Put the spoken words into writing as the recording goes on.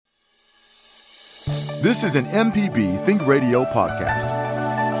This is an MPB Think Radio podcast.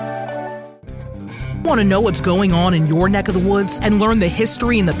 Want to know what's going on in your neck of the woods and learn the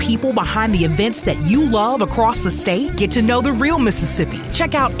history and the people behind the events that you love across the state? Get to know the real Mississippi.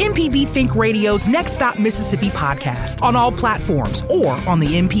 Check out MPB Think Radio's Next Stop Mississippi podcast on all platforms or on the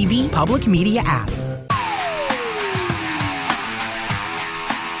MPB Public Media app.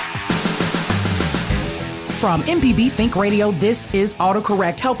 From MPB Think Radio, this is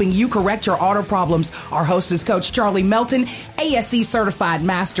AutoCorrect, helping you correct your auto problems. Our host is Coach Charlie Melton, ASE Certified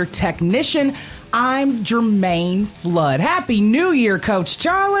Master Technician. I'm Jermaine Flood. Happy New Year, Coach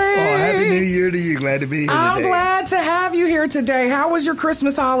Charlie. Oh, Happy New Year to you. Glad to be here I'm today. glad to have you here today. How was your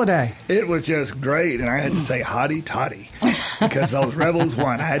Christmas holiday? It was just great, and I had to say hotty toddy because those Rebels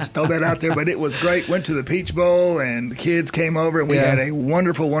won. I had to throw that out there, but it was great. Went to the Peach Bowl, and the kids came over, and we had a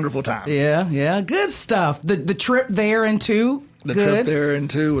wonderful, wonderful time. Yeah, good stuff. The trip there and to The good. trip there and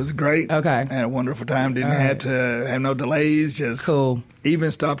too was great. Okay. Had a wonderful time. Didn't have to have no delays. Just cool.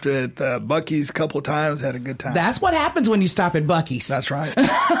 Even stopped at Buc-ee's a couple times. Had a good time. That's what happens when you stop at Buc-ee's. That's right.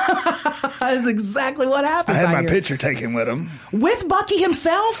 That's exactly what happens. I had my picture taken with him. With Buc-ee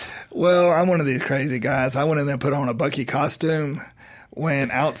himself? Well, I'm one of these crazy guys. I went in there and put on a Buc-ee costume, went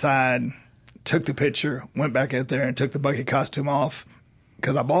outside, took the picture, went back out there and took the Buc-ee costume off.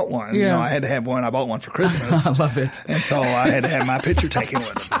 Because I bought one. Yeah. You know, I had to have one. I bought one for Christmas. I love it. And so I had to have my picture taken with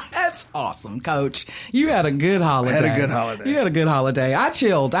him. That's awesome, Coach. You had a good holiday. I had a good holiday. You had a good holiday. I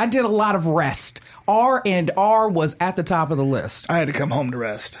chilled. I did a lot of rest. R&R was at the top of the list. I had to come home to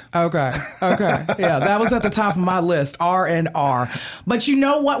rest. Okay. Yeah, that was at the top of my list, R&R. But you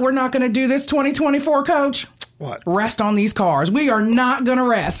know what we're not going to do this 2024, Coach? What? Rest on these cars. We are not going to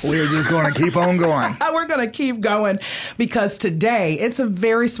rest. We're just going to keep on going. We're going to keep going because today it's a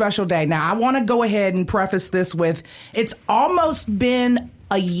very special day. Now, I want to go ahead and preface this with it's almost been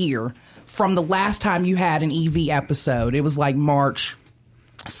a year from the last time you had an EV episode. It was like March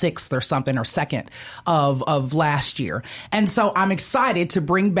 6th or something, or 2nd of last year. And so I'm excited to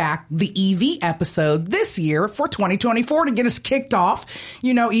bring back the EV episode this year for 2024 to get us kicked off.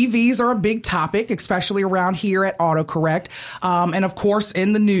 You know, EVs are a big topic, especially around here at AutoCorrect. And of course,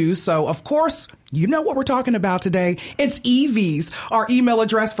 in the news. So of course, you know what we're talking about today. It's EVs. Our email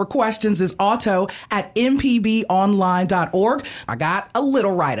address for questions is auto@mpbonline.org. I got a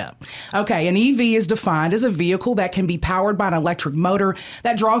little write-up. Okay, an EV is defined as a vehicle that can be powered by an electric motor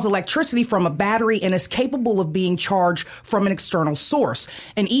that draws electricity from a battery and is capable of being charged from an external source.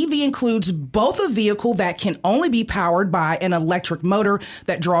 An EV includes both a vehicle that can only be powered by an electric motor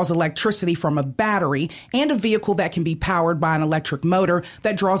that draws electricity from a battery and a vehicle that can be powered by an electric motor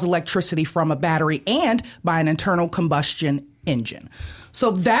that draws electricity from a battery and by an internal combustion engine.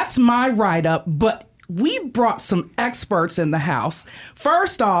 So that's my write-up, but we brought some experts in the house.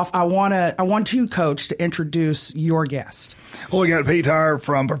 First off, I want you, Coach, to introduce your guest. Well, we got Pete Tire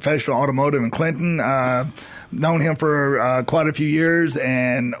from Professional Automotive in Clinton. Known him for quite a few years,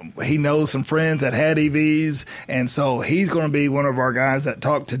 and he knows some friends that had EVs, and so he's going to be one of our guys that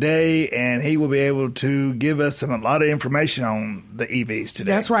talk today, and he will be able to give us a lot of information on the EVs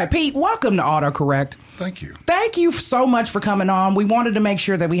today. That's right. Pete, welcome to AutoCorrect. Thank you. Thank you so much for coming on. We wanted to make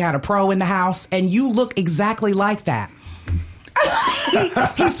sure that we had a pro in the house, and you look exactly like that.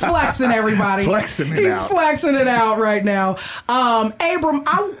 He's flexing, everybody. He's flexing it out right now. Abram,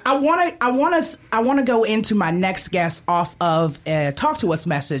 I want to go into my next guest off of a talk to us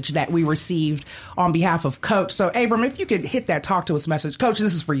message that we received on behalf of Coach. So, Abram, if you could hit that talk to us message, Coach,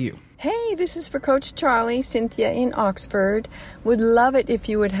 this is for you. Hey, this is for Coach Charlie, Cynthia in Oxford. Would love it if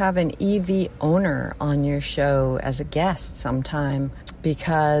you would have an EV owner on your show as a guest sometime,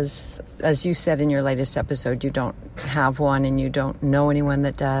 because as you said in your latest episode, you don't have one and you don't know anyone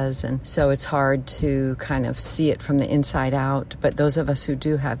that does, and so it's hard to kind of see it from the inside out. But those of us who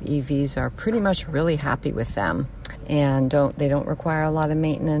do have EVs are pretty much really happy with them, and they don't require a lot of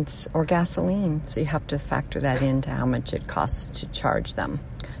maintenance or gasoline, so you have to factor that into how much it costs to charge them.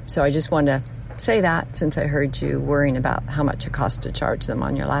 So I just wanted to say that since I heard you worrying about how much it costs to charge them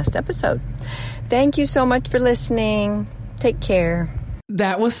on your last episode. Thank you so much for listening. Take care.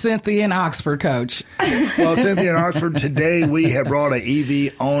 That was Cynthia in Oxford, Coach. Well, Cynthia in Oxford, today we have brought an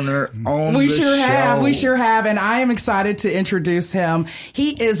EV owner on the show. We sure have, and I am excited to introduce him.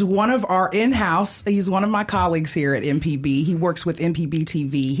 He is one of our in-house, he's one of my colleagues here at MPB. He works with MPB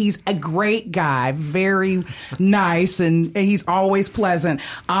TV. He's a great guy, very nice, and he's always pleasant.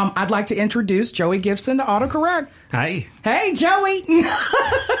 I'd like to introduce Joey Gibson to AutoCorrect. Hi. Hey, Joey.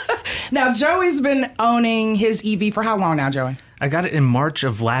 Now, Joey's been owning his EV for how long now, Joey? I got it in March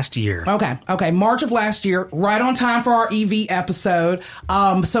of last year. Okay. March of last year, right on time for our EV episode.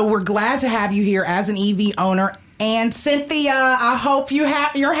 So we're glad to have you here as an EV owner. And Cynthia, I hope you're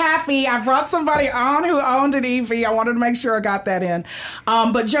happy. I brought somebody on who owned an EV. I wanted to make sure I got that in.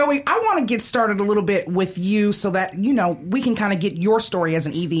 But Joey, I want to get started a little bit with you so that, we can kind of get your story as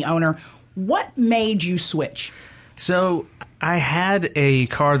an EV owner. What made you switch? So I had a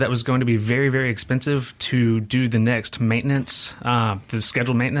car that was going to be very, very expensive to do the next maintenance, the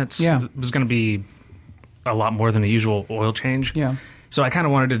scheduled maintenance. Yeah. It was going to be a lot more than a usual oil change. Yeah. So I kind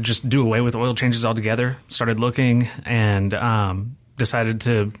of wanted to just do away with oil changes altogether. Started looking and decided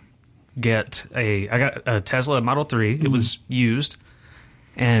to I got a Tesla Model 3. It was used.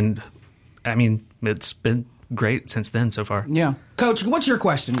 And, I mean, it's been great since then so far. Yeah. Coach, what's your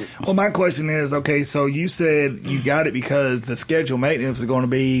question? Well, my question is, okay, so you said you got it because the scheduled maintenance is going to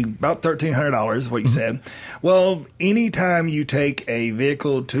be about $1,300 is what you said. Well, anytime you take a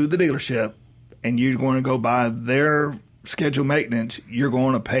vehicle to the dealership and you're going to go buy their scheduled maintenance, you're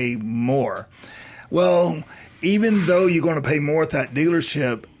going to pay more. Well, even though you're going to pay more at that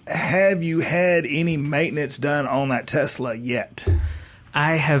dealership, have you had any maintenance done on that Tesla yet?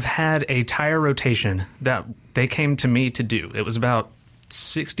 I have had a tire rotation that they came to me to do. It was about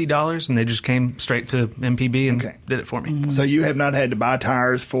 $60, and they just came straight to MPB and did it for me. Mm-hmm. So you have not had to buy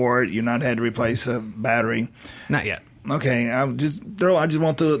tires for it? You've not had to replace a battery? Not yet. Okay, I just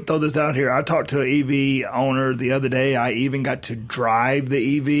want to throw this out here. I talked to an EV owner the other day. I even got to drive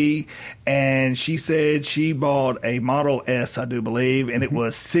the EV, and she said she bought a Model S, I do believe, and it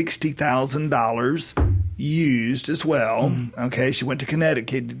was $60,000 used as well. Mm-hmm. Okay, she went to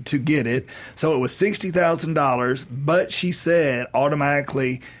Connecticut to get it, so it was $60,000. But she said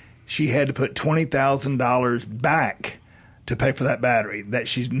automatically she had to put $20,000 back to pay for that battery that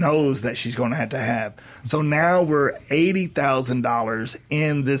she knows that she's going to have. So now we're $80,000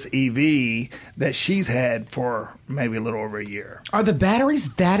 in this EV that she's had for maybe a little over a year. Are the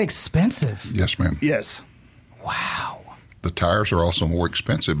batteries that expensive? Yes, ma'am. Yes. Wow. The tires are also more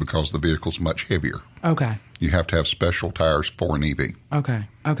expensive because the vehicle's much heavier. Okay. You have to have special tires for an EV. Okay.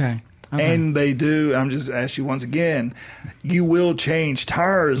 And they do, I'm just asking you once again, you will change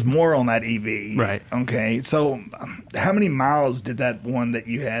tires more on that EV. Right. Okay. So how many miles did that one that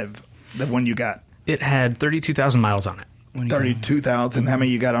you have, the one you got? It had 32,000 miles on it. 32,000. How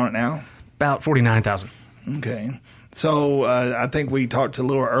many you got on it now? About 49,000. Okay. So I think we talked a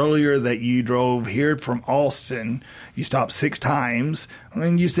little earlier that you drove here from Austin. You stopped 6 times.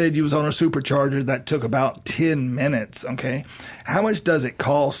 And you said you was on a supercharger that took about 10 minutes. Okay. How much does it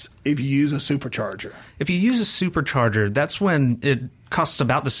cost if you use a supercharger? If you use a supercharger, that's when it costs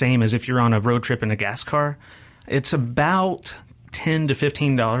about the same as if you're on a road trip in a gas car. It's about $10 to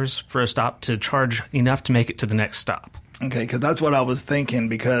 $15 for a stop to charge enough to make it to the next stop. Okay, because that's what I was thinking,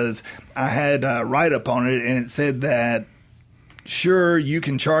 because I had a write-up on it, and it said that, sure, you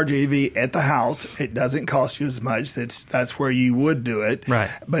can charge EV at the house. It doesn't cost you as much. That's where you would do it.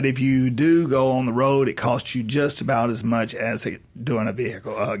 Right. But if you do go on the road, it costs you just about as much as doing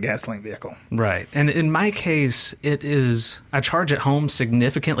a gasoline vehicle. Right. And in my case, I charge at home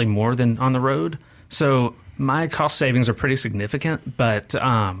significantly more than on the road. So my cost savings are pretty significant, but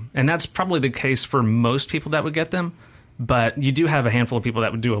and that's probably the case for most people that would get them. But you do have a handful of people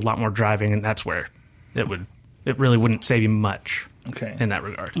that would do a lot more driving, and that's where it really wouldn't save you much in that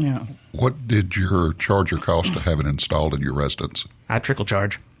regard. Yeah. What did your charger cost to have it installed in your residence? I trickle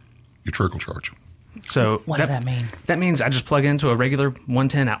charge. You trickle charge. So what does that mean? That means I just plug into a regular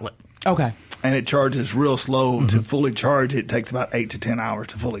 110 outlet. Okay. And it charges real slow. To fully charge it takes about 8 to 10 hours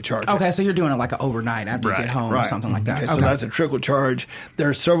to fully charge it. Okay, so you're doing it like an overnight after you get home or something like that. Okay, so that's a trickle charge. There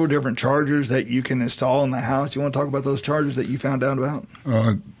are several different chargers that you can install in the house. Do you want to talk about those chargers that you found out about?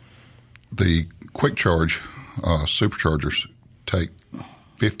 The quick charge superchargers take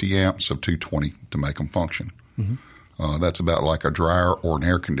 50 amps of 220 to make them function. Mm-hmm. That's about like a dryer or an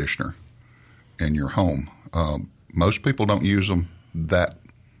air conditioner in your home. Most people don't use them that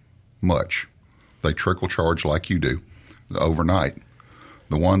much. They trickle charge like you do overnight.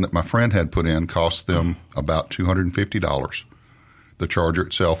 The one that my friend had put in cost them about $250. The charger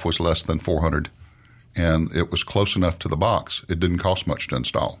itself was less than $400, and it was close enough to the box. It didn't cost much to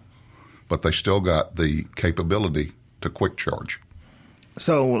install, but they still got the capability to quick charge.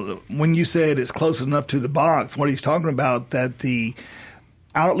 So when you said it's close enough to the box, what he's talking about, that the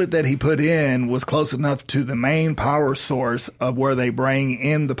outlet that he put in was close enough to the main power source of where they bring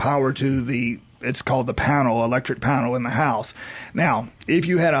in the power to it's called the panel, electric panel in the house. Now, if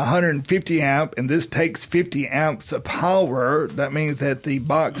you had 150 amp and this takes 50 amps of power, that means that the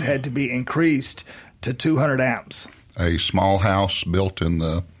box had to be increased to 200 amps. A small house built in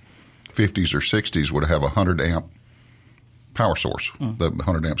the 50s or 60s would have a 100-amp power source, the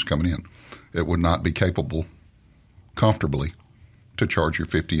 100 amps coming in. It would not be capable comfortably to charge your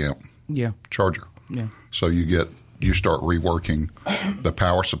 50-amp charger. Yeah. So you start reworking the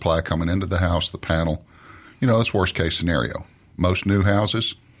power supply coming into the house, the panel. That's worst case scenario. Most new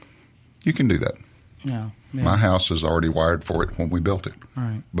houses, you can do that. Yeah. My house is already wired for it when we built it,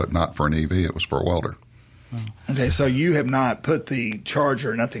 right. But not for an EV. It was for a welder. Okay, so you have not put the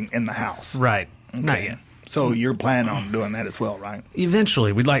charger, nothing in the house. Right. Okay. Not yet. So you're planning on doing that as well, right?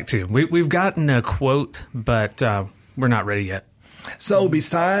 Eventually, we'd like to. We've gotten a quote, but we're not ready yet. So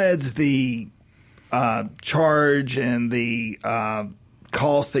besides the charge and the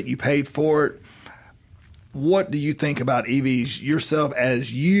cost that you paid for it, what do you think about EVs yourself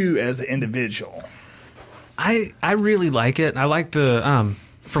as an individual? I really like it. I like for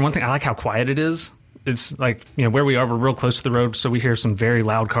one thing, I like how quiet it is. It's like, where we are, we're real close to the road, so we hear some very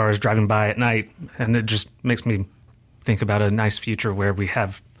loud cars driving by at night, and it just makes me think about a nice future where we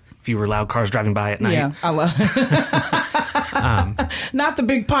have fewer loud cars driving by at night. Yeah, I love not the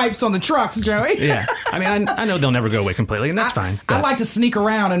big pipes on the trucks, Joey. Yeah. I mean, I know they'll never go away completely, and that's fine. I like to sneak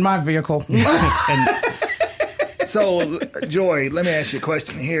around in my vehicle. So, Joy, let me ask you a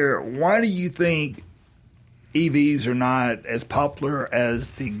question here. Why do you think EVs are not as popular as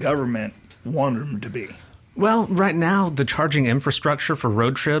the government wanted them to be? Well, right now, the charging infrastructure for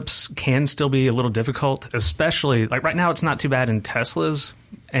road trips can still be a little difficult, especially, like right now, it's not too bad in Teslas.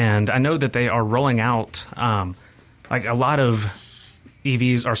 And I know that they are rolling out, like a lot of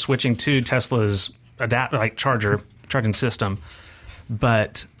EVs are switching to Tesla's charging system.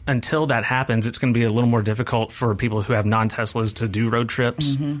 But until that happens, it's going to be a little more difficult for people who have non-Teslas to do road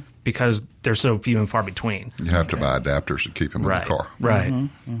trips because they're so few and far between. You have to buy adapters to keep them in the car. Right.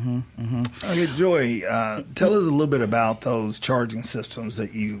 Okay, Joy, tell us a little bit about those charging systems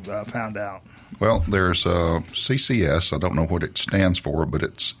that you found out. Well, there's CCS. I don't know what it stands for, but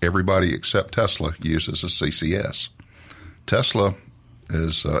it's everybody except Tesla uses a CCS. Tesla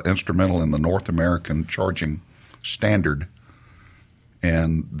is instrumental in the North American charging standard,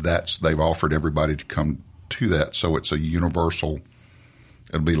 and they've offered everybody to come to that, so it's a universal.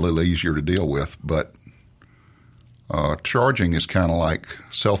 It'll be a little easier to deal with, but charging is kind of like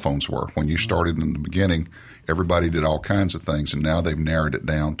cell phones were. When you started in the beginning, everybody did all kinds of things, and now they've narrowed it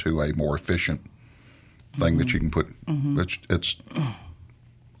down to a more efficient thing that you can put. It's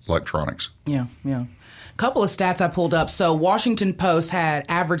electronics. Yeah. Couple of stats I pulled up. So Washington Post had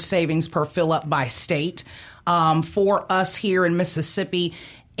average savings per fill up by state. For us here in Mississippi,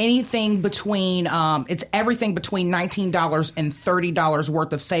 anything between it's everything between $19 and $30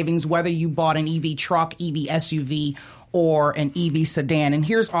 worth of savings, whether you bought an EV truck, EV SUV, or an EV sedan. And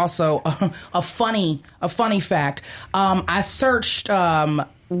here's also a funny fact. I searched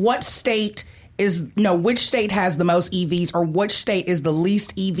which state has the most EVs, or which state is the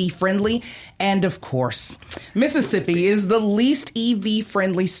least EV friendly. And of course, Mississippi is the least EV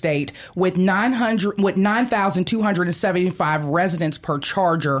friendly state with 9,275 residents per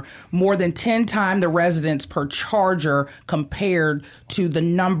charger, more than 10 times the residents per charger compared to the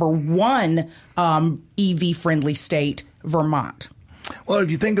number one EV friendly state, Vermont. Well,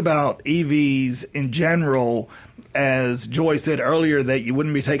 if you think about EVs in general, as Joy said earlier, that you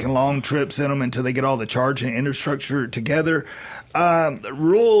wouldn't be taking long trips in them until they get all the charging infrastructure together.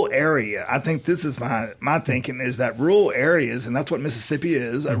 Rural area, I think this is my thinking, is that rural areas, and that's what Mississippi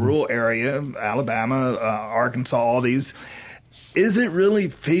is, a rural area, Alabama, Arkansas, all these. Is it really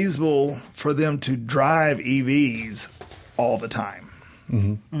feasible for them to drive EVs all the time?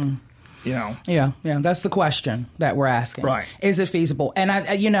 Yeah, that's the question that we're asking. Right. Is it feasible? And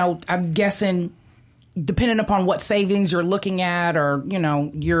I'm guessing, depending upon what savings you're looking at, or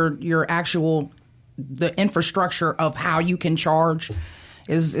your actual the infrastructure of how you can charge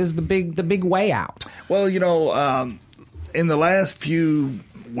is the big way out. Well, in the last few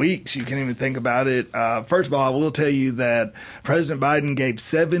weeks, you can even think about it. First of all, I will tell you that President Biden gave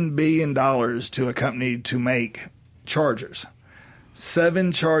 $7 billion to a company to make chargers.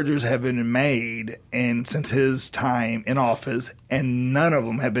 7 chargers have been made since his time in office, and none of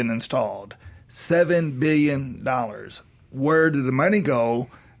them have been installed. $7 billion. Where did the money go?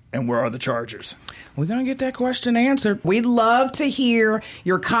 and where are the chargers? We're going to get that question answered. We'd love to hear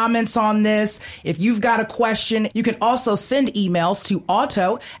your comments on this. If you've got a question, you can also send emails to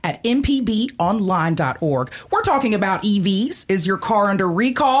auto@mpbonline.org. We're talking about EVs. Is your car under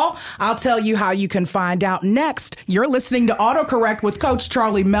recall? I'll tell you how you can find out next. You're listening to AutoCorrect with Coach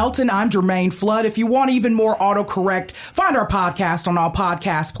Charlie Melton. I'm Jermaine Flood. If you want even more AutoCorrect, find our podcast on all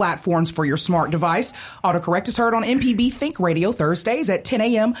podcast platforms for your smart device. AutoCorrect is heard on MPB Think Radio Thursdays at 10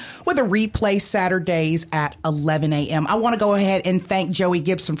 a.m. with a replay Saturdays at 11 a.m. I want to go ahead and thank Joey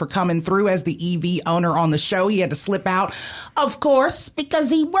Gibson for coming through as the EV owner on the show. He had to slip out, of course,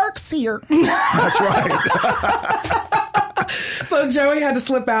 because he works here. That's right. So Joey had to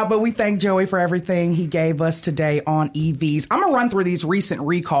slip out, but we thank Joey for everything he gave us today on EVs. I'm going to run through these recent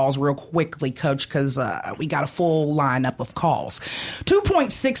recalls real quickly, Coach, because we got a full lineup of calls.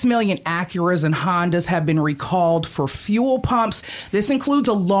 2.6 million Acuras and Hondas have been recalled for fuel pumps. This includes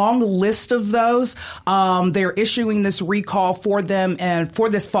a long list of those. They're issuing this recall for them and for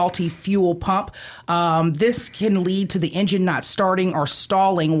this faulty fuel pump. This can lead to the engine not starting or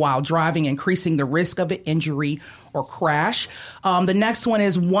stalling while driving, increasing the risk of an injury or crash. The next one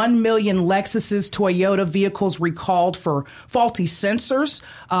is 1 million Lexus's Toyota vehicles recalled for faulty sensors.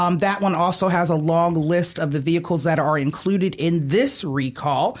 That one also has a long list of the vehicles that are included in this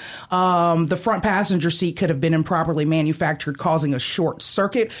recall. The front passenger seat could have been improperly manufactured, causing a short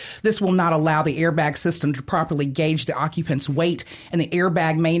circuit. This will not allow the airbag system to properly gauge the occupant's weight, and the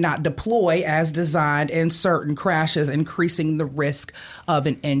airbag may not deploy as designed in certain crashes, increasing the risk of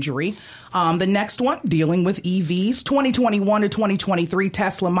an injury. The next one, dealing with EVs, 2021 to 2023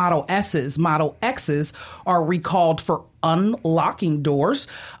 Tesla Model S's, Model X's are recalled for unlocking doors.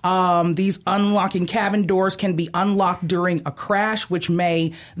 These unlocking cabin doors can be unlocked during a crash, which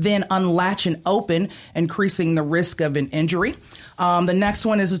may then unlatch and open, increasing the risk of an injury. The next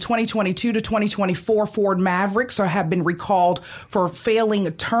one is the 2022 to 2024 Ford Mavericks have been recalled for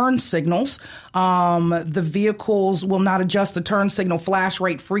failing turn signals. The vehicles will not adjust the turn signal flash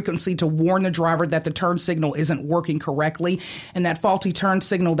rate frequency to warn the driver that the turn signal isn't working correctly, and that faulty turn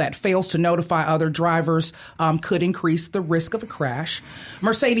signal that fails to notify other drivers could increase the risk of a crash.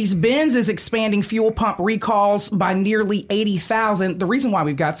 Mercedes-Benz is expanding fuel pump recalls by nearly 80,000. The reason why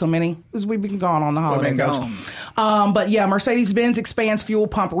we've got so many is we've been gone on the holiday. But yeah, Mercedes-Benz expands fuel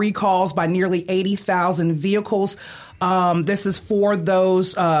pump recalls by nearly 80,000 vehicles. This is for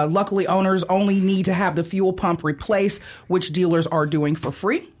those, luckily owners only need to have the fuel pump replaced, which dealers are doing for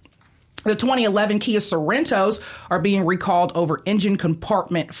free. The 2011 Kia Sorentos are being recalled over engine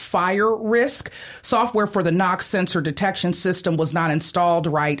compartment fire risk. Software for the NOx sensor detection system was not installed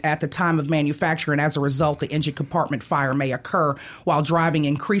right at the time of manufacture, and as a result, the engine compartment fire may occur while driving,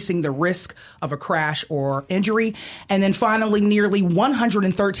 increasing the risk of a crash or injury. And then finally, nearly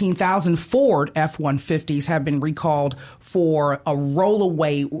 113,000 Ford F-150s have been recalled for a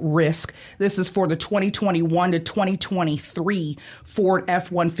rollaway risk. This is for the 2021 to 2023 Ford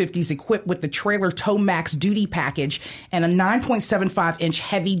F-150s equipped with the trailer tow max duty package and a 9.75-inch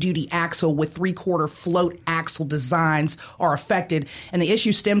heavy-duty axle with three-quarter float axle designs are affected. And the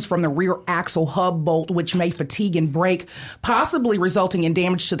issue stems from the rear axle hub bolt, which may fatigue and break, possibly resulting in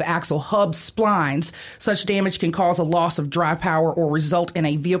damage to the axle hub splines. Such damage can cause a loss of drive power or result in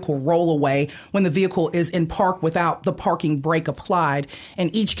a vehicle rollaway when the vehicle is in park without the parking brake applied.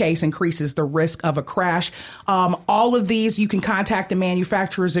 In each case, increases the risk of a crash. All of these, you can contact the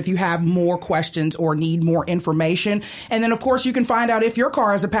manufacturers if you have more questions or need more information. And then, of course, you can find out if your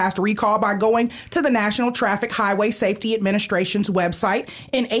car has a past recall by going to the National Traffic Highway Safety Administration's website,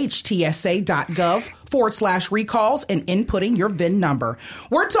 nhtsa.gov/recalls, and inputting your VIN number.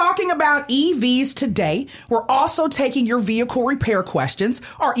 We're talking about EVs today. We're also taking your vehicle repair questions.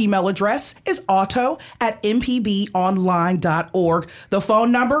 Our email address is auto@mpbonline.org. The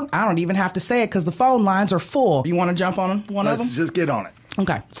phone number, I don't even have to say it because the phone lines are full. You want to jump on one of them? Let's just get on it.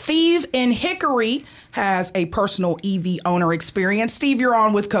 Okay. Steve in Hickory has a personal EV owner experience. Steve, you're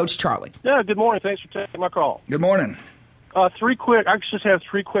on with Coach Charlie. Yeah, good morning. Thanks for taking my call. Good morning. I just have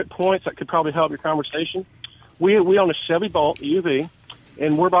 3 quick points that could probably help your conversation. We own a Chevy Bolt EV,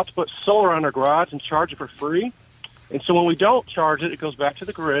 and we're about to put solar on our garage and charge it for free. And so when we don't charge it, it goes back to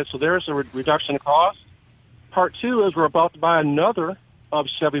the grid, so there's a reduction in cost. Part 2 is we're about to buy another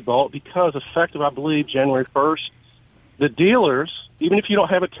Chevy Bolt because effective, I believe, January 1st, the dealers, even if you don't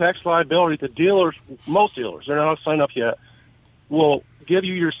have a tax liability, the dealers, most dealers, they're not signed up yet, will give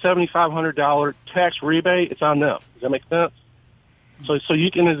you your $7,500 tax rebate. It's on them. Does that make sense? So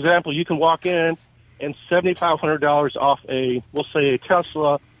you can, example, you can walk in and $7,500 off we'll say a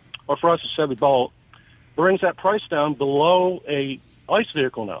Tesla, or for us a Chevy Bolt, brings that price down below a ICE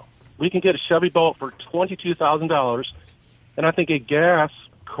vehicle now. we can get a Chevy Bolt for $22,000, and I think a gas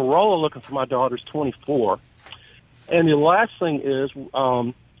Corolla looking for my daughter is $24,000. And the last thing is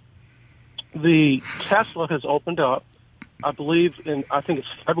the Tesla has opened up, I believe, I think it's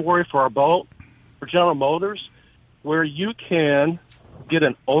February for our Bolt, for General Motors, where you can get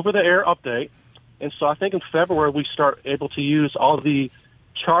an over-the-air update. And so I think in February we start able to use all the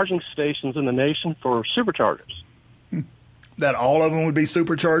charging stations in the nation for superchargers. That all of them would be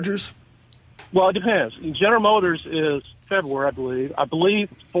superchargers? Well, it depends. General Motors is February, I believe. I believe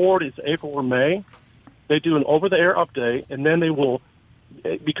Ford is April or May. They do an over-the-air update, and then they will,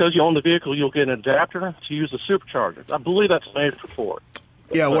 because you own the vehicle, you'll get an adapter to use the supercharger. I believe that's May for Ford.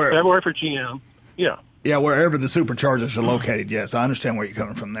 Yeah, February for GM. Yeah. Yeah, wherever the superchargers are located. Yes, I understand where you're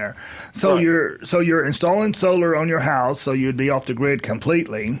coming from there. So right. you're installing solar on your house, so you'd be off the grid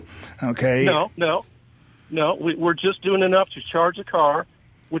completely. Okay. No. We're just doing enough to charge the car,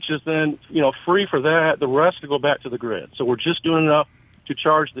 which is then free for that. The rest to go back to the grid. So we're just doing enough to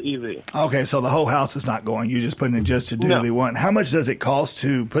charge the EV. Okay, so the whole house is not going. You're just putting it just to do the one. How much does it cost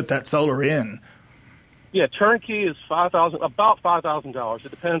to put that solar in? Yeah, turnkey is about $5,000. It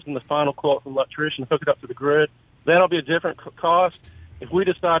depends on the final quote from the electrician. Hook it up to the grid. That'll be a different cost. If we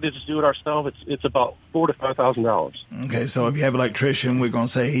decide to just do it ourselves, it's about $4,000 to $5,000. Okay, so if you have an electrician, we're going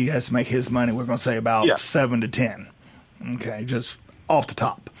to say he has to make his money. We're going to say about $7,000 to $10,000. Okay, just off the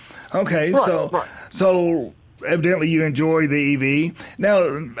top. Okay, right. So evidently you enjoy the EV.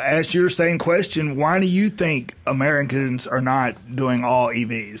 Now, ask your same question. Why do you think Americans are not doing all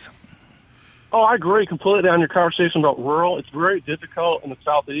EVs? Oh, I agree completely on your conversation about rural. It's very difficult in the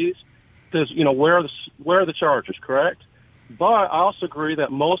Southeast because, where are the chargers, correct? But I also agree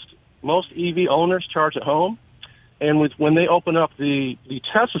that most EV owners charge at home. And when they open up the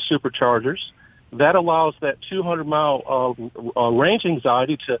Tesla superchargers, that allows that 200-mile range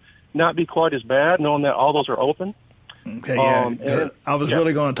anxiety to not be quite as bad, knowing that all those are open. Okay, I was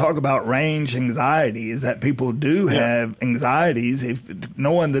really going to talk about range anxiety, is that people do have anxieties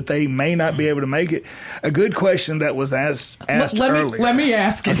knowing that they may not be able to make it. A good question that was asked earlier. Let me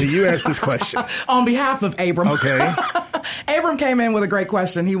ask it. Okay, you ask this question. On behalf of Abram. Okay. Abram came in with a great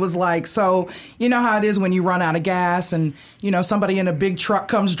question. He was like, so you know how it is when you run out of gas and, somebody in a big truck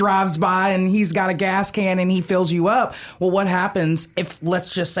drives by and he's got a gas can and he fills you up. Well, what happens if,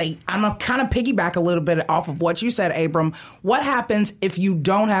 let's just say, I'm going to kind of piggyback a little bit off of what you said, Abram. What happens if you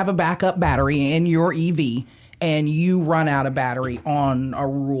don't have a backup battery in your EV and you run out of battery on a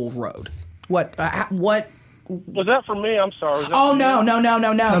rural road? What? Was that for me? I'm sorry. No.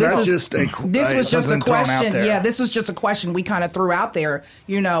 This was just a question. Yeah, this was just a question we kind of threw out there.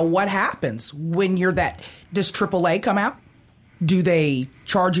 What happens when you're that? Does AAA come out? Do they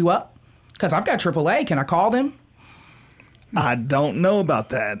charge you up? Because I've got AAA. Can I call them? I don't know about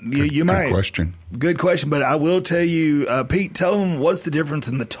that. You might. Good question. But I will tell you, Pete, tell them what's the difference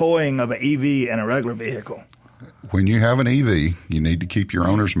in the towing of an EV and a regular vehicle. When you have an EV, you need to keep your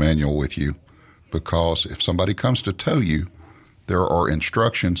owner's manual with you, because if somebody comes to tow you, there are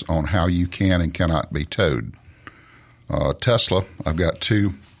instructions on how you can and cannot be towed. Tesla, I've got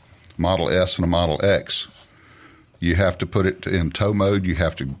two Model S and a Model X. You have to put it in tow mode. You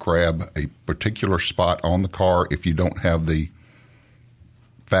have to grab a particular spot on the car if you don't have the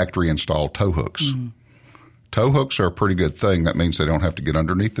factory-installed tow hooks. Mm-hmm. Tow hooks are a pretty good thing. That means they don't have to get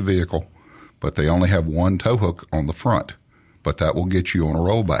underneath the vehicle, but they only have one tow hook on the front. But that will get you on a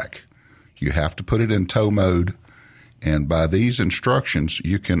rollback. You have to put it in tow mode, and by these instructions,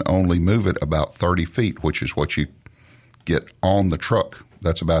 you can only move it about 30 feet, which is what you get on the truck.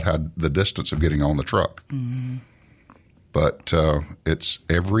 That's about the distance of getting on the truck. Mm-hmm. But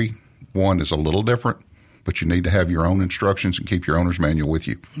every one is a little different, but you need to have your own instructions and keep your owner's manual with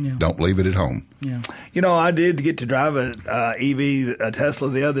you. Yeah. Don't leave it at home. Yeah. I did get to drive a Tesla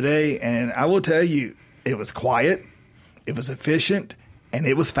the other day, and I will tell you, it was quiet, it was efficient, and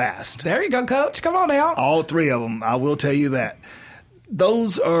it was fast. There you go, Coach. Come on now. All three of them, I will tell you that.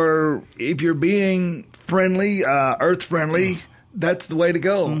 Those are, if you're being friendly, earth-friendly, that's the way to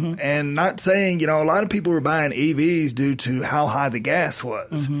go. Mm-hmm. And not saying, a lot of people were buying EVs due to how high the gas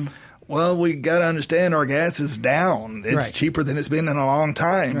was. Mm-hmm. Well, we got to understand our gas is down. It's cheaper than it's been in a long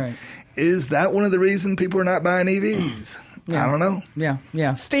time. Right. Is that one of the reasons people are not buying EVs? Yeah. I don't know.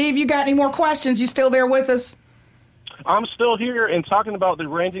 Yeah. Steve, you got any more questions? You still there with us? I'm still here, and talking about the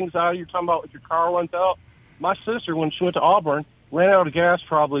range anxiety you're talking about if your car runs out. My sister, when she went to Auburn, ran out of gas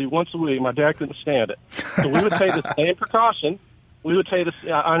probably once a week. My dad couldn't stand it. So we would take the same precaution. We would take this.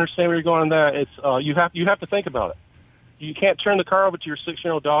 I understand where you're going on that. It's you have to think about it. You can't turn the car over to your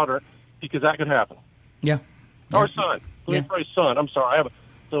 6-year-old daughter because that could happen. Yeah. Or son. Let me phrase son. I'm sorry.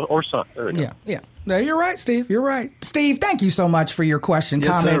 or sun. There we go. Yeah. No, you're right, Steve. You're right. Steve, thank you so much for your question, Yes,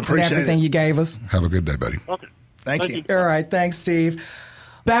 sir. comments, and Appreciate everything it. you gave us. Have a good day, buddy. Okay. Thank you. All right. Thanks, Steve.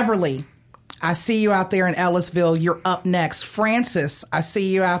 Beverly, I see you out there in Ellisville. You're up next. Francis, I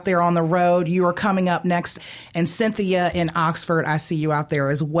see you out there on the road. You are coming up next. And Cynthia in Oxford, I see you out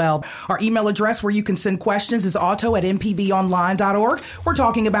there as well. Our email address where you can send questions is auto@mpbonline.org. We're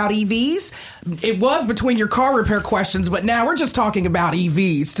talking about EVs. It was between your car repair questions, but now we're just talking about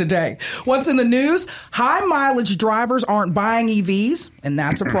EVs today. What's in the news? High mileage drivers aren't buying EVs, and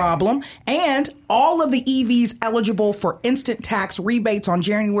that's a problem. And all of the EVs eligible for instant tax rebates on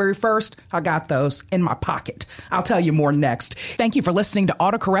January 1st, I got those in my pocket. I'll tell you more next. Thank you for listening to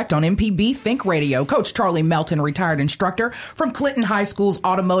AutoCorrect on MPB Think Radio. Coach Charlie Melton, retired instructor from Clinton High School's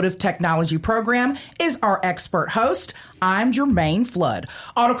Automotive Technology Program, is our expert host. I'm Jermaine Flood.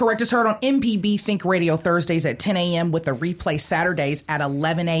 AutoCorrect is heard on MPB Think Radio Thursdays at 10 a.m. with a replay Saturdays at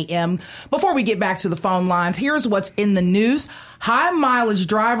 11 a.m. Before we get back to the phone lines, here's what's in the news. High mileage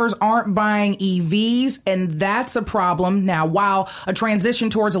drivers aren't buying EVs, and that's a problem. Now, while a transition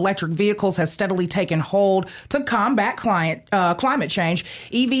towards electric vehicles has steadily taken hold to combat climate change,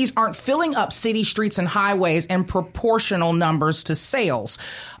 EVs aren't filling up city streets and highways in proportional numbers to sales.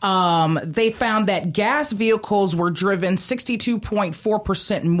 They found that gas vehicles were driven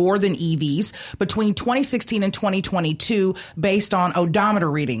 62.4% more than EVs between 2016 and 2022 based on odometer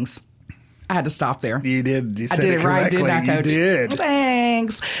readings. I had to stop there. You did. You said I did it right, correctly. didn't I, Coach? You did.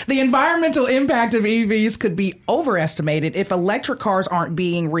 Thanks. The environmental impact of EVs could be overestimated if electric cars aren't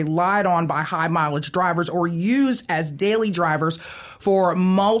being relied on by high mileage drivers or used as daily drivers for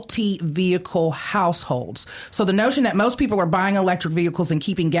multi-vehicle households. So the notion that most people are buying electric vehicles and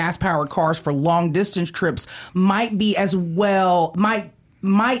keeping gas-powered cars for long-distance trips might as well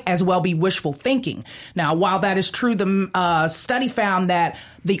be wishful thinking. Now, while that is true, the study found that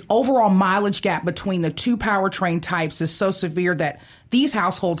the overall mileage gap between the two powertrain types is so severe that these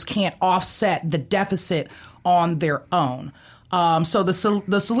households can't offset the deficit on their own. So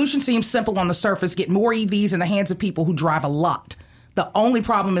the solution seems simple on the surface: get more EVs in the hands of people who drive a lot. The only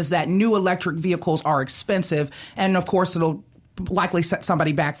problem is that new electric vehicles are expensive, and of course, it'll likely set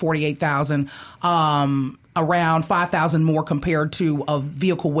somebody back $48,000. Around $5,000 more compared to a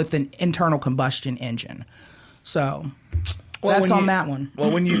vehicle with an internal combustion engine. So that's on that one.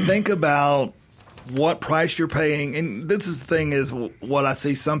 Well, when you think about what price you're paying, and this is the thing is what I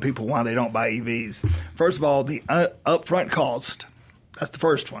see some people why they don't buy EVs. First of all, the upfront cost, that's the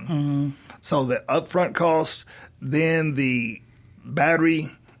first one. Mm-hmm. So the upfront cost, then the battery,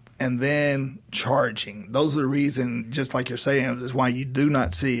 and then charging. Those are the reason, just like you're saying, is why you do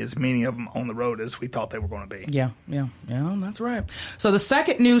not see as many of them on the road as we thought they were going to be. Yeah, that's right. So the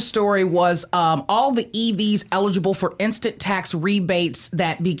second news story was all the EVs eligible for instant tax rebates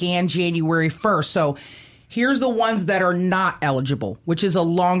that began January 1st. So here's the ones that are not eligible, which is a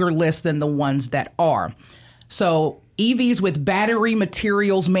longer list than the ones that are. So EVs with battery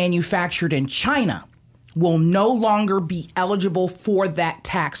materials manufactured in China will no longer be eligible for that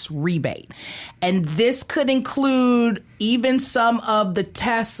tax rebate. And this could include even some of the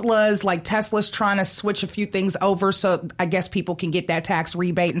Teslas, like Tesla's trying to switch a few things over so I guess people can get that tax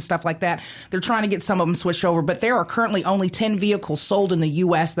rebate and stuff like that. They're trying to get some of them switched over, but there are currently only 10 vehicles sold in the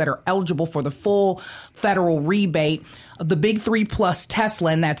U.S. that are eligible for the full federal rebate. The big three plus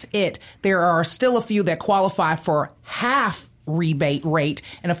Tesla, and that's it. There are still a few that qualify for half rebate rate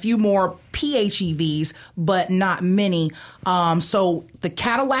and a few more PHEVs, but not many. So the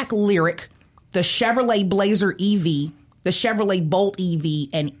Cadillac Lyriq, the Chevrolet Blazer EV, the Chevrolet Bolt EV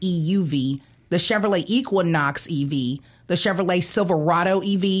and EUV, the Chevrolet Equinox EV, the Chevrolet Silverado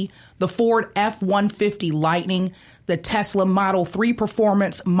EV, the Ford F-150 Lightning, the Tesla Model 3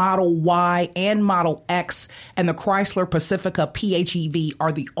 Performance, Model Y, and Model X, and the Chrysler Pacifica PHEV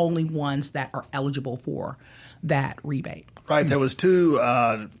are the only ones that are eligible for that rebate. Right. There was two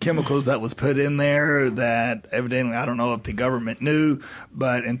chemicals that was put in there that evidently, I don't know if the government knew,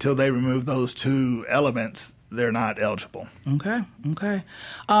 but until they remove those two elements, they're not eligible. Okay.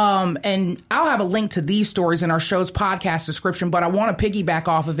 And I'll have a link to these stories in our show's podcast description, but I want to piggyback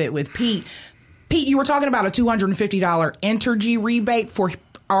off of it with Pete. Pete, you were talking about a $250 Entergy rebate for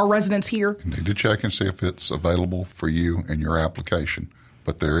our residents here. You need to check and see if it's available for you in your application,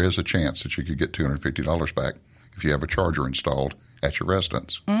 but there is a chance that you could get $250 back if you have a charger installed at your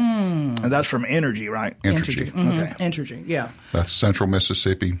residence. And that's from Entergy, right? Entergy. Mm-hmm. Okay. Entergy, yeah. That's Central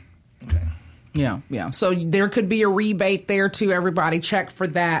Mississippi. Okay. Yeah. So there could be a rebate there too. Everybody check for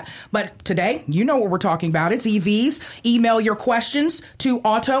that. But today, you know what we're talking about. It's EVs. Email your questions to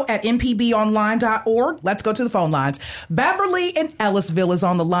auto@mpbonline.org. Let's go to the phone lines. Beverly in Ellisville is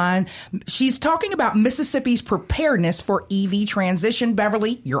on the line. She's talking about Mississippi's preparedness for EV transition.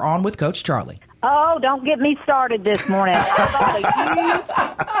 Beverly, you're on with Coach Charlie. Oh, don't get me started this morning. I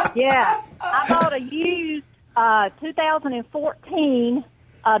bought a used 2014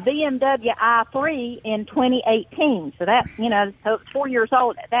 BMW i3 in 2018. So that, so it's 4 years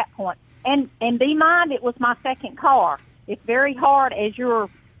old at that point. And be mind, it was my second car. It's very hard, as your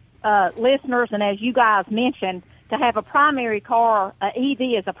listeners and as you guys mentioned, to have a primary car,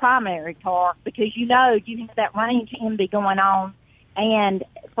 EV is a primary car, because you have that range envy going on. And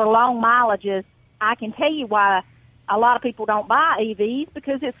for long mileages, I can tell you why a lot of people don't buy EVs,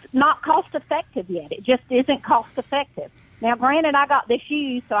 because it's not cost effective yet. It just isn't cost effective. Now, granted, I got this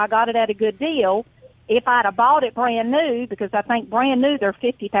used, so I got it at a good deal. If I'd have bought it brand new, because I think brand new they're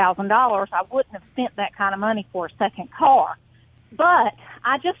 $50,000, I wouldn't have spent that kind of money for a second car. But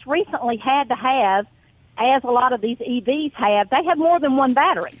I just recently had to have, as a lot of these EVs have, they have more than one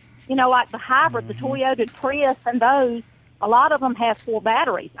battery. Like the hybrid, the Toyota Prius, and those, a lot of them have 4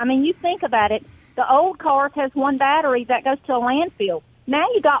 batteries. I mean, you think about it, the old cars has 1 battery that goes to a landfill. Now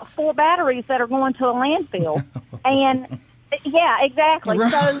you got 4 batteries that are going to a landfill. And yeah, exactly.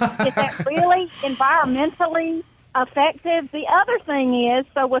 So is that really environmentally effective? The other thing is,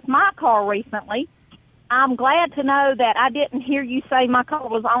 so with my car recently, I'm glad to know that I didn't hear you say my car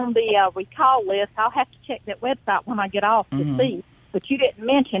was on the recall list. I'll have to check that website when I get off to see, but you didn't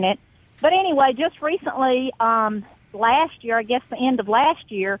mention it. But anyway, just recently, last year, I guess the end of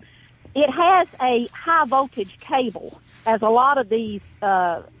last year, it has a high voltage cable, as a lot of these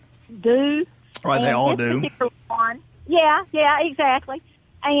do. Right, they all do. One, yeah, exactly.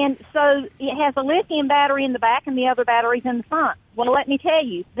 And so it has a lithium battery in the back and the other batteries in the front. Well, let me tell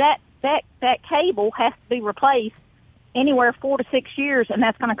you, that cable has to be replaced anywhere 4 to 6 years, and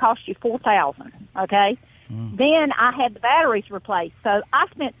that's going to cost you $4,000. Okay. Then I had the batteries replaced, so I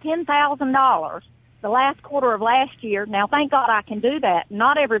spent $10,000 the last quarter of last year. Now, thank God I can do that.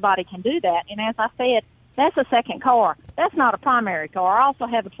 Not everybody can do that. And as I said, that's a second car. That's not a primary car. I also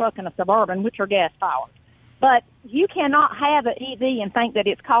have a truck and a Suburban, which are gas-powered. But you cannot have an EV and think that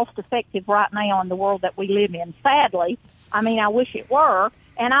it's cost-effective right now in the world that we live in. Sadly, I mean, I wish it were.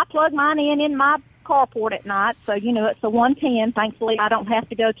 And I plug mine in my carport at night, so, it's a 110. Thankfully, I don't have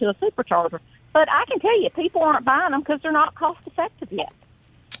to go to a supercharger. But I can tell you, people aren't buying them because they're not cost-effective yet.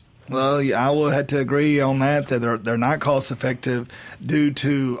 Well, yeah, I will have to agree on that they're not cost effective due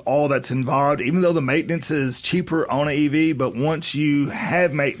to all that's involved, even though the maintenance is cheaper on an EV. But once you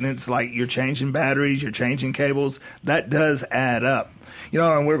have maintenance, like you're changing batteries, you're changing cables, that does add up.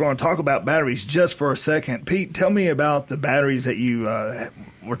 And we're going to talk about batteries just for a second. Pete, tell me about the batteries that you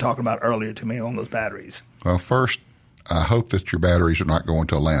were talking about earlier to me on those batteries. Well, first, I hope that your batteries are not going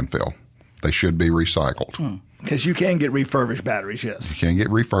to a landfill. They should be recycled. Because you can get refurbished batteries, yes. You can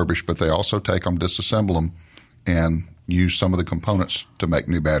get refurbished, but they also take them, disassemble them, and use some of the components to make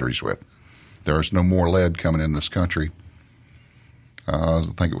new batteries with. There's no more lead coming in this country. I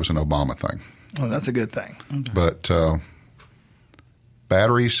think it was an Obama thing. Oh, that's a good thing. Okay. But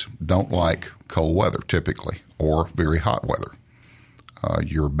batteries don't like cold weather typically, or very hot weather.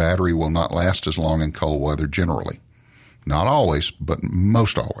 Your battery will not last as long in cold weather generally. Not always, but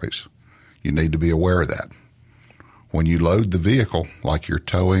most always. You need to be aware of that. When you load the vehicle, like you're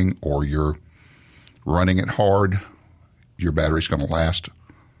towing or you're running it hard, your battery's going to last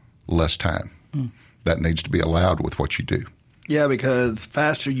less time. That needs to be allowed with what you do. Yeah, because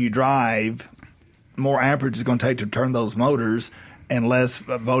faster you drive, more amperage is going to take to turn those motors, and less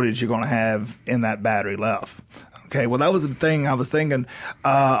voltage you're going to have in that battery left. Okay, well, that was the thing I was thinking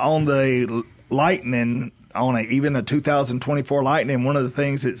on the Lightning. Even a 2024 Lightning, one of the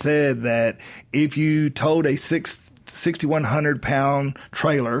things it said that if you towed a 6,100-pound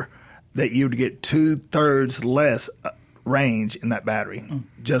trailer, that you would get 2/3 less range in that battery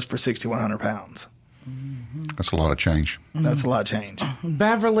just for 6,100 pounds. That's a lot of change. That's a lot of change.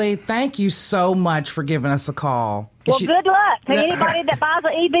 Beverly, thank you so much for giving us a call. Well, good luck to anybody that buys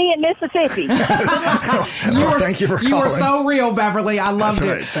an EV in Mississippi. Thank you for calling. You were so real, Beverly. I loved That's it.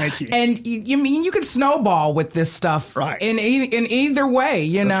 Right. Thank you. And you can snowball with this stuff, right? In either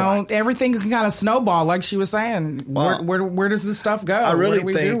way, That's right. everything can kind of snowball, like she was saying. Well, where does this stuff go? I really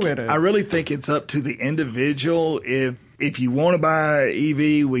what do we do with it? I really think it's up to the individual. If you want to buy an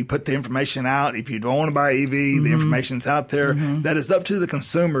EV, we put the information out. If you don't want to buy an EV, the information's out there. That is up to the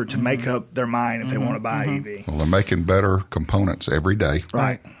consumer to make up their mind if they want to buy an EV. Well, they're making better components every day.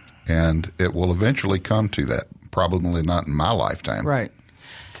 Right. And it will eventually come to that, probably not in my lifetime. Right.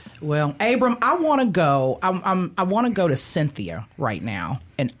 Well, Abram, I want to go. I want to go to Cynthia right now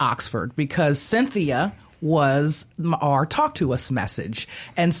in Oxford, because Cynthia was our Talk to Us message.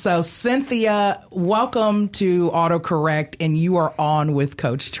 And so, Cynthia, welcome to AutoCorrect, and you are on with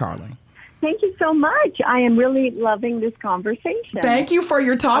Coach Charlie. Thank you so much. I am really loving this conversation. Thank you for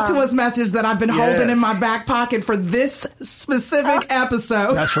your Talk to Us message that I've been holding in my back pocket for this specific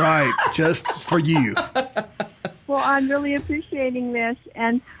episode. That's right. Just for you. Well, I'm really appreciating this.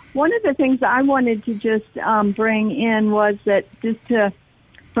 And one of the things I wanted to just bring in was that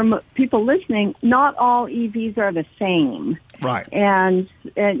from people listening, not all EVs are the same. Right. And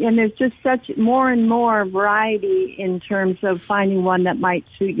there's just such more and more variety in terms of finding one that might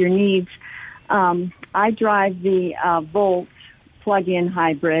suit your needs. I drive the Volt plug-in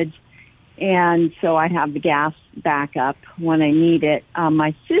hybrid, and so I have the gas backup when I need it.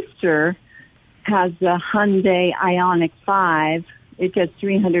 My sister has the Hyundai Ioniq 5. It gets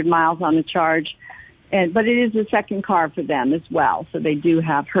 300 miles on a charge, but it is a second car for them as well. So they do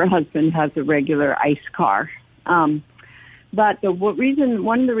have, her husband has a regular ICE car. But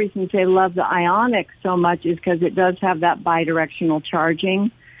one of the reasons they love the Ioniq so much is because it does have that bidirectional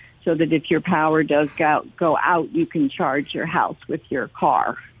charging, so that if your power does go out, you can charge your house with your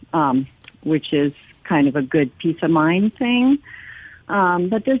car, which is kind of a good peace of mind thing.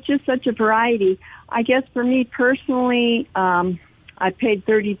 But there's just such a variety. I guess for me personally, I paid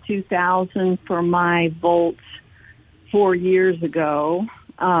 $32,000 for my Volt 4 years ago.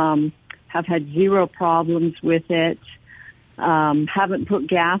 Have had zero problems with it. Haven't put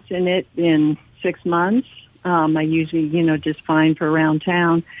gas in it in 6 months. I usually, just fine for around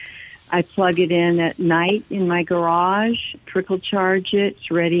town. I plug it in at night in my garage, trickle charge it. It's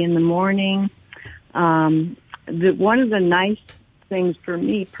ready in the morning. One of the nice things for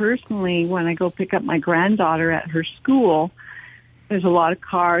me personally, when I go pick up my granddaughter at her school, there's a lot of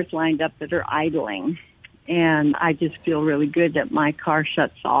cars lined up that are idling. And I just feel really good that my car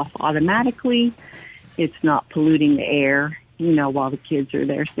shuts off automatically. It's not polluting the air, while the kids are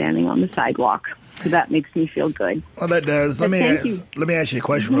there standing on the sidewalk. So that makes me feel good. Well, that does. Let me ask you a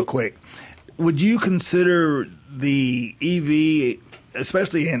question real quick. Would you consider the EV,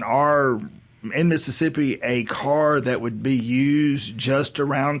 especially in Mississippi, a car that would be used just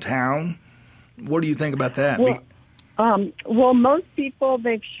around town? What do you think about that? Well, most people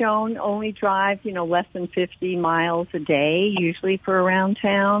they've shown only drive, less than 50 miles a day, usually for around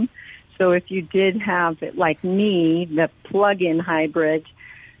town. So if you did have it like me, the plug-in hybrid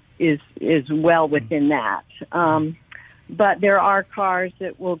is well within that. But there are cars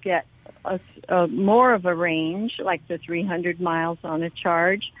that will get more of a range, like the 300 miles on a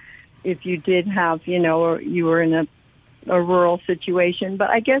charge, if you did have, or you were in a rural situation.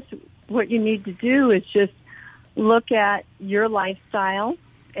 But I guess what you need to do is just look at your lifestyle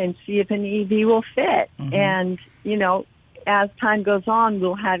and see if an EV will fit. Mm-hmm. And, as time goes on,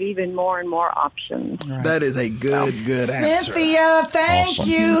 we'll have even more and more options. Right. That is a good answer. Cynthia, thank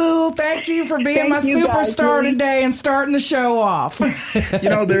you. Thank you for being my superstar today and starting the show off.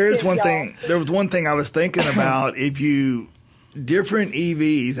 There was one thing I was thinking about. Different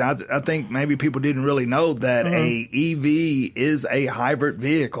EVs, I think maybe people didn't really know that a EV is a hybrid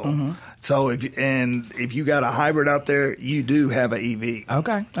vehicle. Mm-hmm. So if you got a hybrid out there, you do have an EV.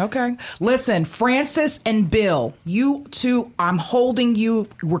 Okay. Listen, Francis and Bill, you two, I'm holding you.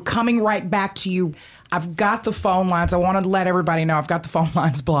 We're coming right back to you. I've got the phone lines. I want to let everybody know I've got the phone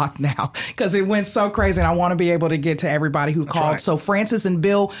lines blocked now because it went so crazy, and I want to be able to get to everybody who called. Right. So Francis and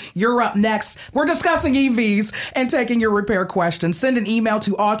Bill, you're up next. We're discussing EVs and taking your repair questions. Send an email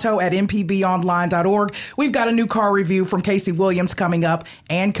to auto@mpbonline.org. We've got a new car review from Casey Williams coming up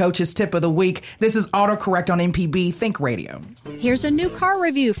and Coach's Tip of the Week. This is AutoCorrect on MPB Think Radio. Here's a new car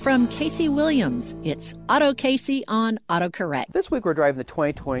review from Casey Williams. It's Auto Casey on AutoCorrect. This week we're driving the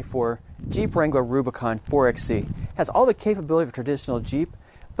 2024 Jeep Wrangler Rubicon 4XC. It has all the capability of a traditional Jeep,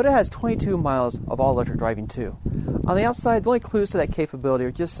 but it has 22 miles of all-electric driving too. On the outside, the only clues to that capability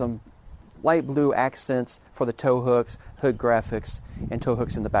are just some light blue accents for the tow hooks, hood graphics, and tow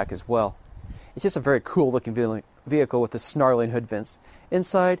hooks in the back as well. It's just a very cool-looking vehicle with the snarling hood vents.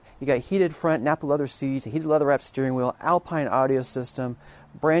 Inside, you got heated front Napa leather seats, a heated leather-wrapped steering wheel, Alpine audio system,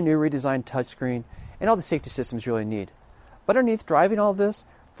 brand new redesigned touchscreen, and all the safety systems you really need. But underneath driving all this,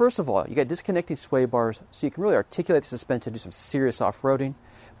 first of all, you got disconnecting sway bars so you can really articulate the suspension to do some serious off-roading.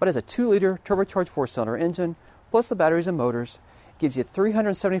 But it has a 2-liter turbocharged 4-cylinder engine, plus the batteries and motors. It gives you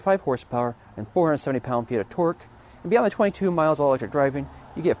 375 horsepower and 470 pound-feet of torque. And beyond the 22 miles all-electric driving,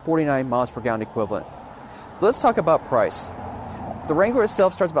 you get 49 miles per gallon equivalent. So let's talk about price. The Wrangler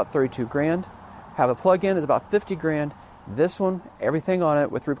itself starts about $32,000. Have a plug-in is about $50,000. This one, everything on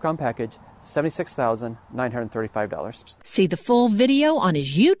it with Rubicon package, $76,935. See the full video on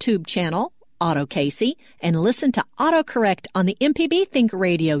his YouTube channel, Auto Casey, and listen to AutoCorrect on the MPB Think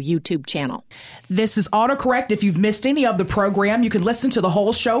Radio YouTube channel. This is AutoCorrect. If you've missed any of the program, you can listen to the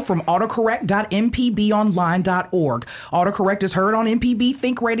whole show from autocorrect.mpbonline.org. AutoCorrect is heard on MPB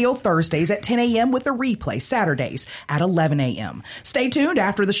Think Radio Thursdays at 10 a.m. with a replay Saturdays at 11 a.m. Stay tuned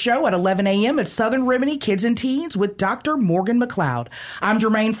after the show at 11 a.m. at Southern Remedy Kids and Teens with Dr. Morgan McLeod. I'm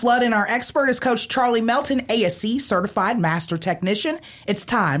Jermaine Flood, and our expert is Coach Charlie Melton, ASC Certified Master Technician. It's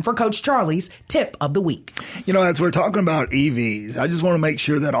time for Coach Charlie's Tip of the Week. You know, as we're talking about EVs, I just want to make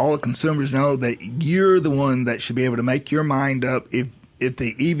sure that all the consumers know that you're the one that should be able to make your mind up if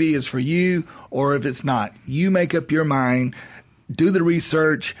the EV is for you or if it's not. You make up your mind, do the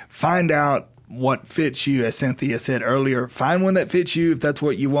research, find out what fits you, as Cynthia said earlier. Find one that fits you. If that's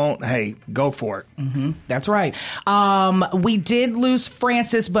what you want, hey, go for it. Mm-hmm. That's right. We did lose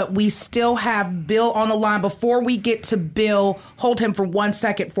Francis, but we still have Bill on the line. Before we get to Bill, hold him for 1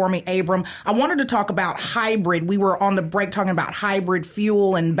 second for me, Abram. I wanted to talk about hybrid. We were on the break talking about hybrid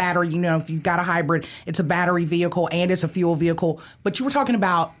fuel and battery. You know, if you've got a hybrid, it's a battery vehicle and it's a fuel vehicle. But you were talking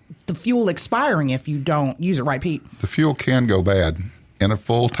about the fuel expiring if you don't use it, right, Pete? The fuel can go bad in a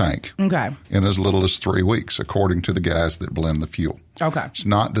full tank in as little as 3 weeks, according to the guys that blend the fuel. Okay. It's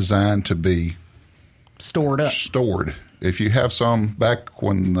not designed to be stored up. If you have some back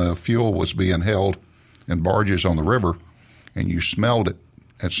when the fuel was being held in barges on the river and you smelled it,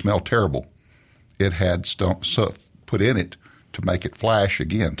 it smelled terrible. It had stuff put in it to make it flash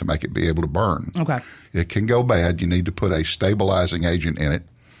again, to make it be able to burn. Okay. It can go bad. You need to put a stabilizing agent in it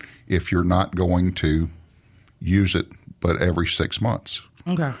if you're not going to use it but every 6 months.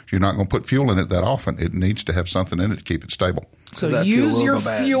 Okay. If you're not going to put fuel in it that often, it needs to have something in it to keep it stable. So use your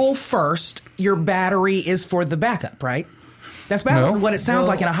fuel first. Your battery is for the backup, right? That's about what it sounds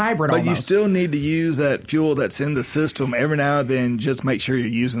like in a hybrid But almost. you still need to use that fuel that's in the system every now and then. Just make sure you're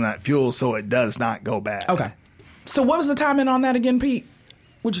using that fuel so it does not go bad. Okay. So what was the timing on that again, Pete?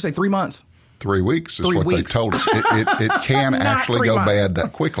 What'd you say, 3 months? 3 weeks is what they told us. It can actually go bad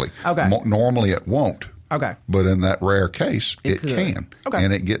that quickly. Okay. Normally it won't. Okay. But in that rare case, it could. can. Okay.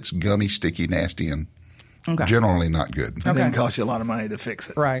 And it gets gummy, sticky, nasty, and generally not good. And then cost you a lot of money to fix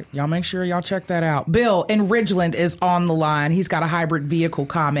it. Right. Y'all make sure y'all check that out. Bill in Ridgeland is on the line. He's got a hybrid vehicle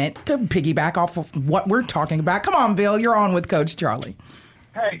comment to piggyback off of what we're talking about. Come on, Bill. You're on with Coach Charlie.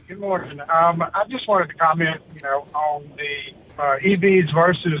 Hey, good morning. I just wanted to comment, on the EVs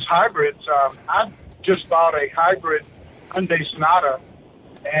versus hybrids. I just bought a hybrid Hyundai Sonata,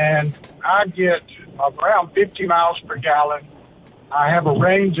 and I get around 50 miles per gallon. I have a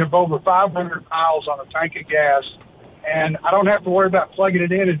range of over 500 miles on a tank of gas, and I don't have to worry about plugging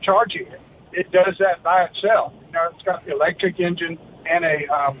it in and charging it. It does that by itself. It's got the electric engine and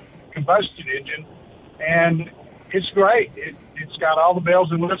a combustion engine, and it's great. It's got all the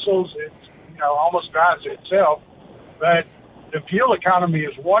bells and whistles. It almost drives itself, but the fuel economy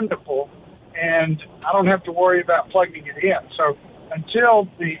is wonderful, and I don't have to worry about plugging it in. So until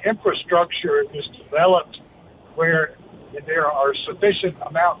the infrastructure is developed where there are sufficient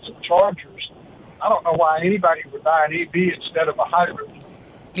amounts of chargers, I don't know why anybody would buy an EV instead of a hybrid.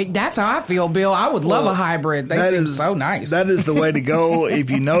 That's how I feel, Bill. I would love a hybrid. They seem so nice. That is the way to go. If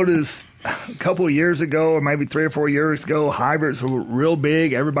you notice, a couple of years ago, or maybe 3 or 4 years ago, hybrids were real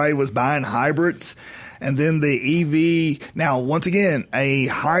big. Everybody was buying hybrids. And then the EV. Now, once again, a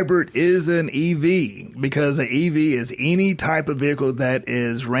hybrid is an EV because an EV is any type of vehicle that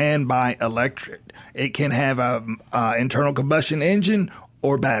is ran by electric. It can have a internal combustion engine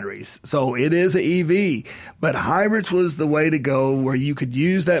or batteries. So it is an EV. But hybrids was the way to go, where you could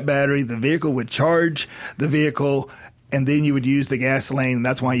use that battery, the vehicle would charge the vehicle, and then you would use the gasoline. And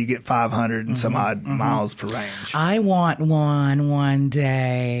that's why you get 500 and some odd miles per range. I want one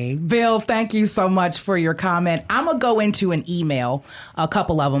day. Bill, thank you so much for your comment. I'm going to go into an email, a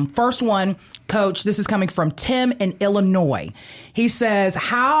couple of them. First one, Coach, this is coming from Tim in Illinois. He says,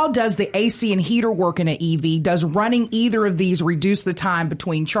 how does the AC and heater work in an EV? Does running either of these reduce the time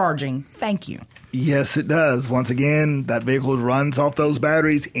between charging? Thank you. Yes, it does. Once again, that vehicle runs off those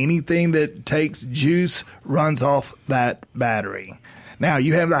batteries. Anything that takes juice runs off that battery. Now,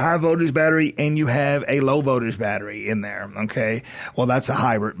 you have the high voltage battery and you have a low voltage battery in there, okay? Well, that's a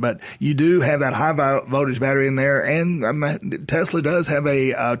hybrid, but you do have that high voltage battery in there, and Tesla does have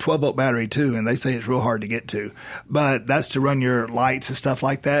a 12-volt battery too, and they say it's real hard to get to. But that's to run your lights and stuff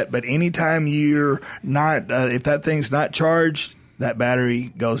like that. But anytime you're not, if that thing's not charged, that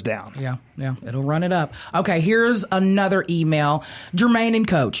battery goes down. Yeah, it'll run it up. Okay, here's another email. Jermaine and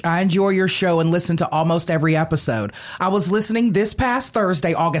Coach, I enjoy your show and listen to almost every episode. I was listening this past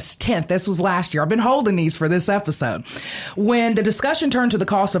Thursday, August 10th. This was last year. I've been holding these for this episode. When the discussion turned to the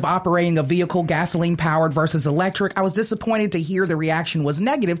cost of operating a vehicle, gasoline powered versus electric, I was disappointed to hear the reaction was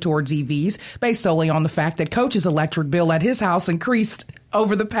negative towards EVs based solely on the fact that Coach's electric bill at his house increased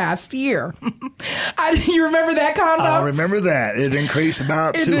over the past year. You remember that, Condo? I remember that. It increased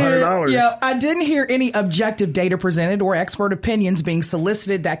about $200. Yeah, I didn't hear any objective data presented or expert opinions being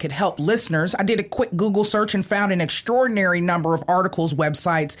solicited that could help listeners. I did a quick Google search and found an extraordinary number of articles,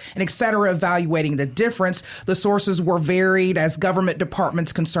 websites, and et cetera evaluating the difference. The sources were varied as government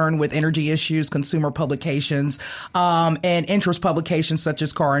departments concerned with energy issues, consumer publications, and interest publications such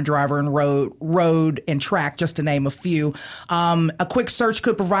as Car and Driver and Road and Track, just to name a few. A quick search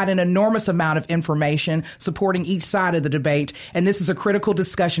could provide an enormous amount of information supporting each side of the debate, and this is a critical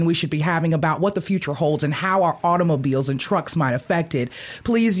discussion we should be having about what the future holds and how our automobiles and trucks might affect it.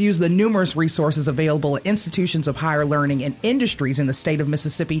 Please use the numerous resources available at institutions of higher learning and industries in the state of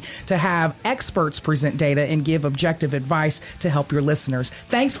Mississippi to have experts present data and give objective advice to help your listeners.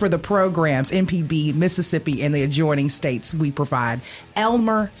 Thanks for the programs, MPB, Mississippi, and the adjoining states we provide.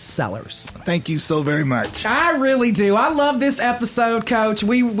 Elmer Sellers. Thank you so very much. I really do. I love this episode, Coach.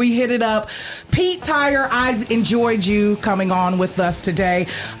 We hit it up. Pete Tyer, I enjoyed you coming on with us today,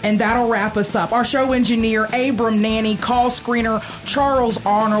 and that'll wrap us up. Our show engineer, Abram Nanny, call screener, Charles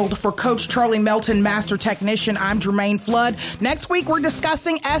Arnold. For Coach Charlie Melton, master technician, I'm Jermaine Flood. Next week, we're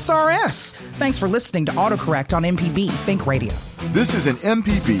discussing SRS. Thanks for listening to AutoCorrect on MPB Think Radio. This is an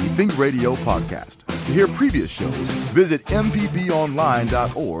MPB Think Radio podcast. To hear previous shows, visit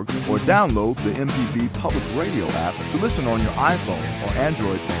mpbonline.org or download the MPB Public Radio app to listen on your iPhone or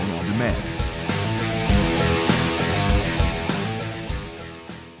Android phone on demand.